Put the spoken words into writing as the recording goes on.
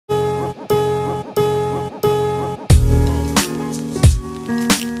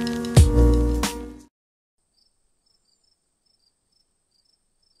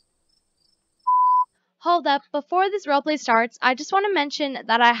hold up. Before this roleplay starts, I just want to mention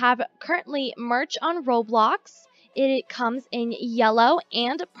that I have currently merch on Roblox. It comes in yellow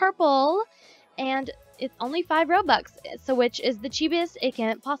and purple, and it's only 5 Robux, so which is the cheapest it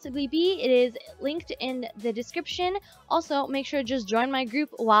can possibly be. It is linked in the description. Also, make sure to just join my group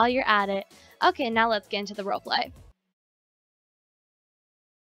while you're at it. Okay, now let's get into the roleplay.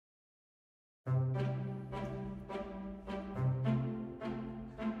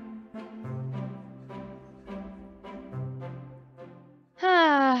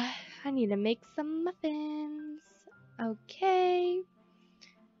 I need to make some muffins. Okay.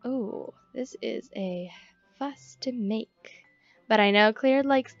 Oh, this is a fuss to make. But I know Claire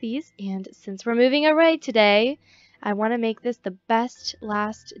likes these, and since we're moving away today, I want to make this the best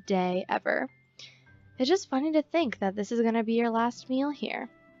last day ever. It's just funny to think that this is going to be your last meal here.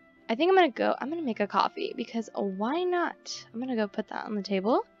 I think I'm going to make a coffee, because why not? I'm going to go put that on the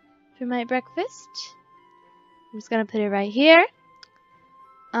table for my breakfast. I'm just going to put it right here.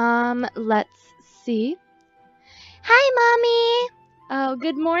 Let's see. Hi, Mommy! Oh,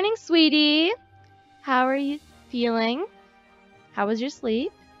 good morning, sweetie. How are you feeling? How was your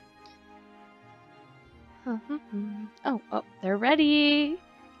sleep? Oh, they're ready.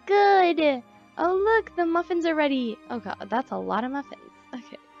 Good. Oh, look, the muffins are ready. Oh, God, that's a lot of muffins.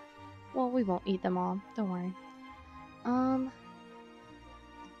 Okay. Well, we won't eat them all. Don't worry. I'm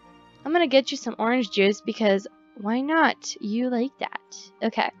gonna get you some orange juice because why not? You like that.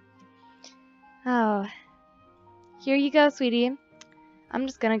 Okay. Oh. Here you go, sweetie. I'm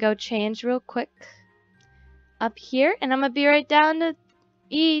just gonna go change real quick up here, and I'm gonna be right down to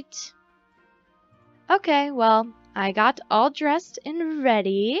eat. Okay, well, I got all dressed and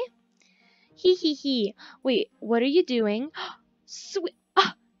ready. Hee hee hee. Wait, what are you doing? Sweet.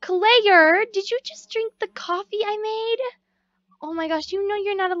 Claire, did you just drink the coffee I made? Oh my gosh, you know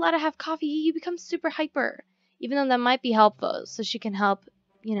you're not allowed to have coffee. You become super hyper. Even though that might be helpful, so she can help,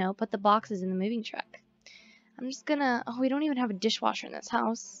 you know, put the boxes in the moving truck. I'm just gonna... Oh, we don't even have a dishwasher in this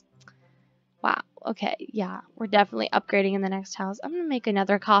house. Wow, okay, yeah, we're definitely upgrading in the next house. I'm gonna make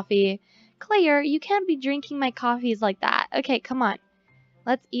another coffee. Claire, you can't be drinking my coffees like that. Okay, come on.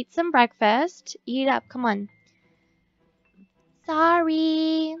 Let's eat some breakfast. Eat up, come on.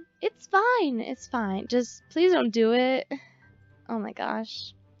 Sorry. It's fine, it's fine. Just please don't do it. Oh my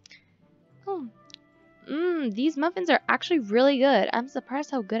gosh. Oh. These muffins are actually really good. I'm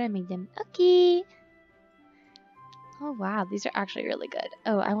surprised how good I made them. Okay. Oh wow, these are actually really good.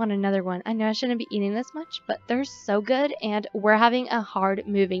 Oh, I want another one. I know I shouldn't be eating this much, but they're so good, and we're having a hard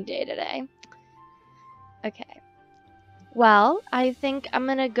moving day today. Okay. Well, I think I'm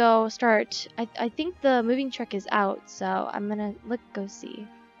gonna go start. I think the moving truck is out, so I'm gonna go see.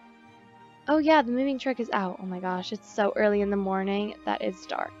 Oh yeah, the moving truck is out. Oh my gosh, it's so early in the morning that it's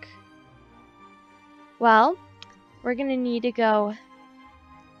dark. Well, we're gonna need to go.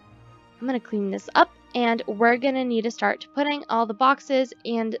 I'm gonna clean this up, and we're gonna need to start putting all the boxes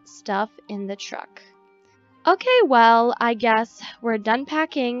and stuff in the truck. Okay, well, I guess we're done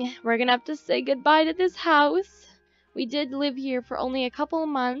packing. We're gonna have to say goodbye to this house. We did live here for only a couple of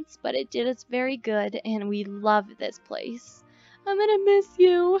months, but it did us very good, and we love this place. I'm gonna miss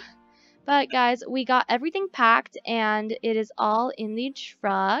you. But guys, we got everything packed, and it is all in the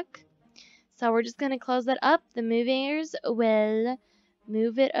truck. So we're just gonna close that up. The movers will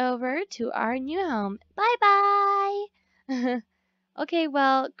move it over to our new home. Bye-bye! Okay,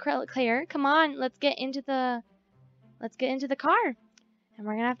 well, Claire, come on, let's get into the car. And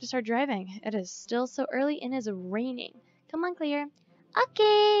we're gonna have to start driving. It is still so early and it's raining. Come on, Claire.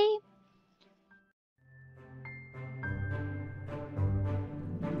 Okay.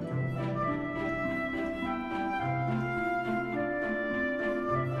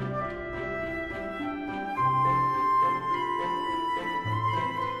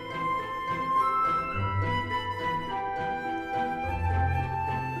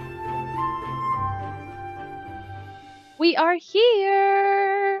 We are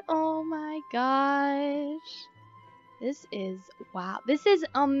here! Oh my gosh. This is, wow. This is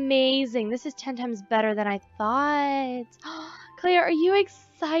amazing. This is 10 times better than I thought. Claire, are you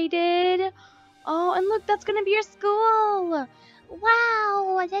excited? Oh, and look, that's gonna be your school.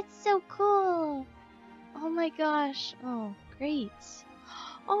 Wow, that's so cool. Oh my gosh. Oh, great.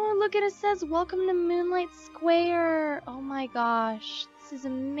 Oh, look, it says, welcome to Moonlight Square. Oh my gosh. This is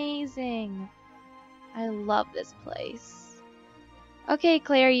amazing. I love this place. Okay,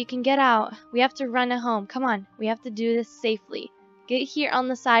 Claire, you can get out. We have to run home. Come on, we have to do this safely. Get here on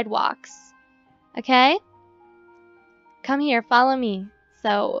the sidewalks. Okay? Come here, follow me.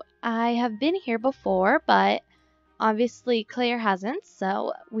 So, I have been here before, but obviously Claire hasn't,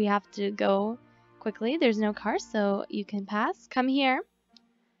 so we have to go quickly. There's no cars, so you can pass. Come here.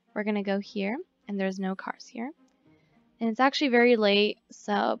 We're gonna go here, and there's no cars here. And it's actually very late,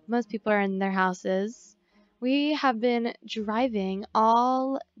 so most people are in their houses. We have been driving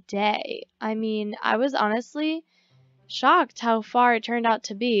all day. I mean, I was honestly shocked how far it turned out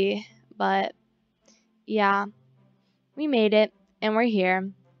to be, but yeah, we made it, and we're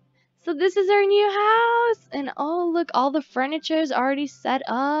here. So this is our new house, and oh look, all the furniture is already set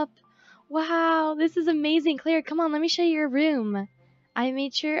up. Wow, this is amazing. Claire, come on, let me show you your room. I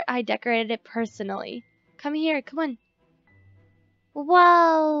made sure I decorated it personally. Come here, come on.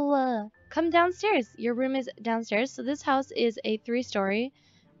 Whoa! Come downstairs. Your room is downstairs. So this house is a 3-story.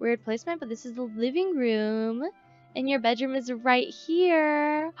 Weird placement, but this is the living room. And your bedroom is right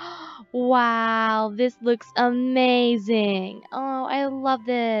here. Wow, this looks amazing. Oh, I love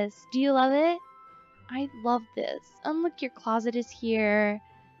this. Do you love it? I love this. And look, your closet is here.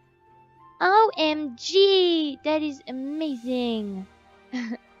 OMG! That is amazing.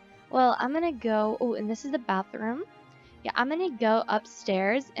 Well, I'm gonna go. Oh, and this is the bathroom. Yeah, I'm gonna go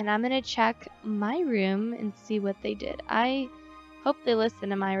upstairs and I'm gonna check my room and see what they did. I hope they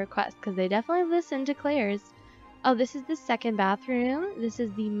listened to my request because they definitely listened to Claire's. Oh, this is the second bathroom. This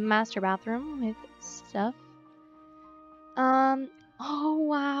is the master bathroom with stuff. Oh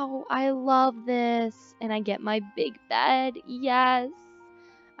wow, I love this. And I get my big bed. Yes.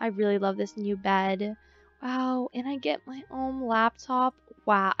 I really love this new bed. Wow, and I get my own laptop.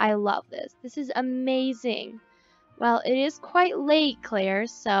 Wow, I love this. This is amazing. Well, it is quite late, Claire,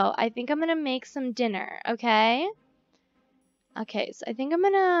 so I think I'm gonna make some dinner, okay? Okay, so I think I'm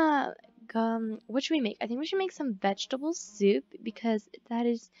gonna, what should we make? I think we should make some vegetable soup because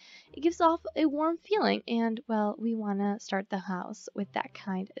it gives off a warm feeling, and, well, we wanna start the house with that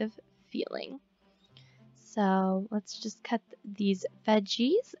kind of feeling. So, let's just cut these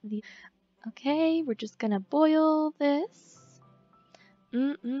veggies. Okay, we're just gonna boil this.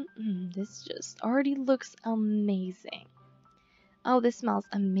 This just already looks amazing. Oh, this smells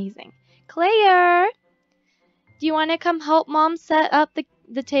amazing. Claire! Do you want to come help Mom set up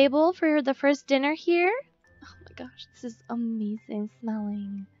the table for the first dinner here? Oh my gosh, this is amazing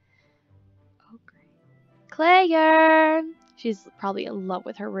smelling. Oh, great. Claire! She's probably in love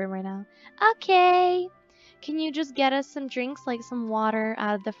with her room right now. Okay. Can you just get us some drinks, like some water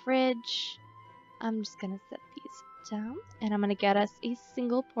out of the fridge? I'm just gonna set these down, and I'm gonna get us a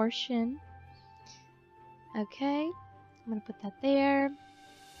single portion. Okay, I'm gonna put that there.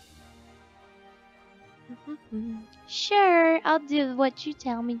 Sure, I'll do what you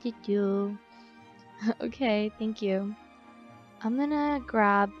tell me to do. Okay, thank you. I'm gonna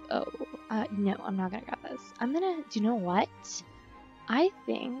grab, no, I'm not gonna grab this. Do you know what? I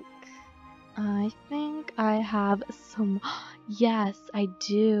think I have some, yes, I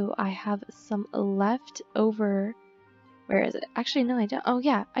do. I have some left over. Where is it? Actually, no, I don't. Oh,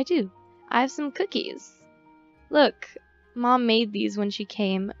 yeah, I do. I have some cookies. Look, Mom made these when she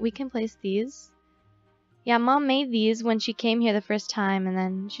came. We can place these. Yeah, Mom made these when she came here the first time, and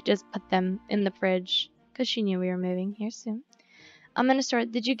then she just put them in the fridge because she knew we were moving here soon. I'm gonna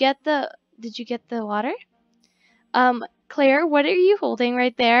start. Did you get the water? Claire, what are you holding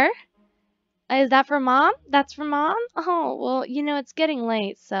right there? Is that for Mom? That's for Mom? Oh, well, you know, it's getting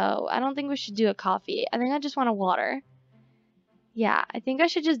late, so I don't think we should do a coffee. I think I just want a water. Yeah, I think I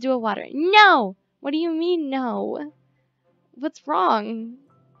should just do a water. No! What do you mean, no? What's wrong?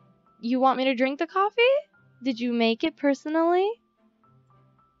 You want me to drink the coffee? Did you make it personally?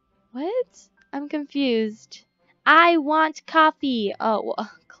 What? I'm confused. I want coffee! Oh,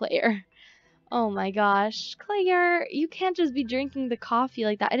 Claire. Oh my gosh. Claire, you can't just be drinking the coffee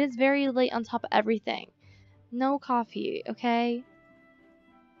like that. It is very late on top of everything. No coffee, okay?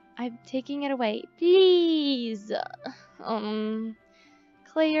 I'm taking it away. Please!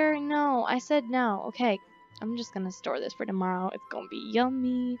 Claire, no. I said no. Okay, I'm just gonna store this for tomorrow. It's gonna be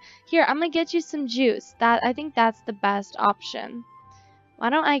yummy. Here, I'm gonna get you some juice. I think that's the best option. Why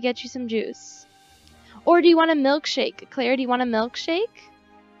don't I get you some juice? Or do you want a milkshake? Claire, do you want a milkshake?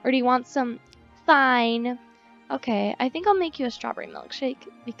 Or do you want some... Fine. Okay, I think I'll make you a strawberry milkshake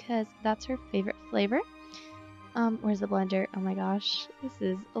because that's her favorite flavor. Where's the blender? Oh my gosh, this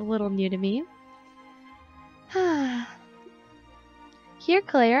is a little new to me. Here,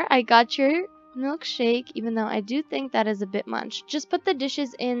 Claire, I got your milkshake, even though I do think that is a bit much. Just put the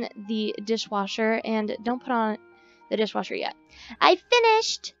dishes in the dishwasher and don't put on the dishwasher yet. I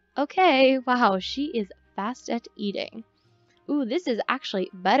finished! Okay, wow, she is fast at eating. Ooh, this is actually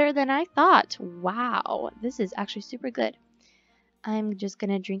better than I thought. Wow, this is actually super good. I'm just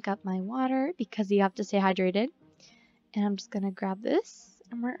gonna drink up my water because you have to stay hydrated. And I'm just gonna grab this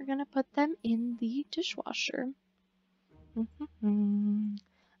And we're gonna put them in the dishwasher.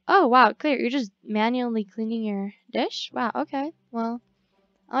 Oh, wow, Claire, you're just manually cleaning your dish? Wow, okay. Well,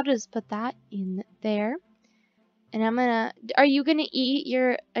 I'll just put that in there. And I'm gonna, are you gonna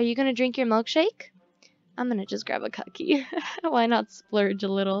drink your milkshake? I'm gonna just grab a cookie. Why not splurge a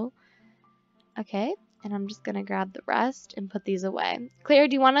little? Okay, and I'm just gonna grab the rest and put these away. Claire,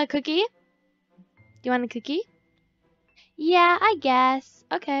 do you want a cookie? Do you want a cookie? Yeah, I guess.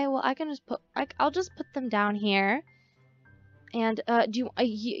 Okay, well, I can just I'll just put them down here. And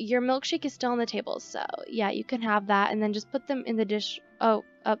your milkshake is still on the table, so yeah, you can have that, and then just put them in the dish. Oh,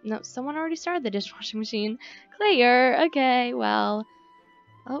 no, someone already started the dishwashing machine. Claire, okay, well,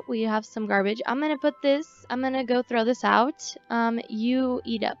 oh, we have some garbage. I'm gonna go throw this out. You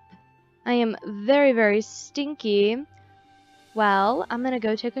eat up. I am very, very stinky. Well, I'm gonna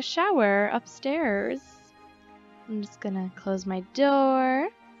go take a shower upstairs. I'm just gonna close my door,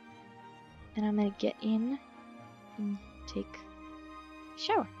 and I'm gonna get in and take a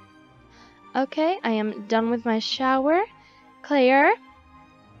shower. Okay, I am done with my shower. Claire?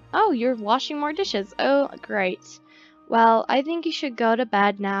 Oh, you're washing more dishes. Oh, great. Well, I think you should go to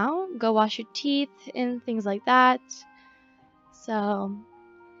bed now. Go wash your teeth and things like that. So,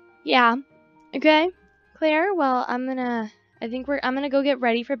 yeah. Okay, Claire, well, I'm gonna go get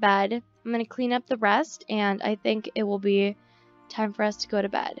ready for bed. I'm gonna clean up the rest, and I think it will be time for us to go to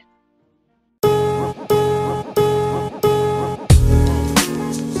bed.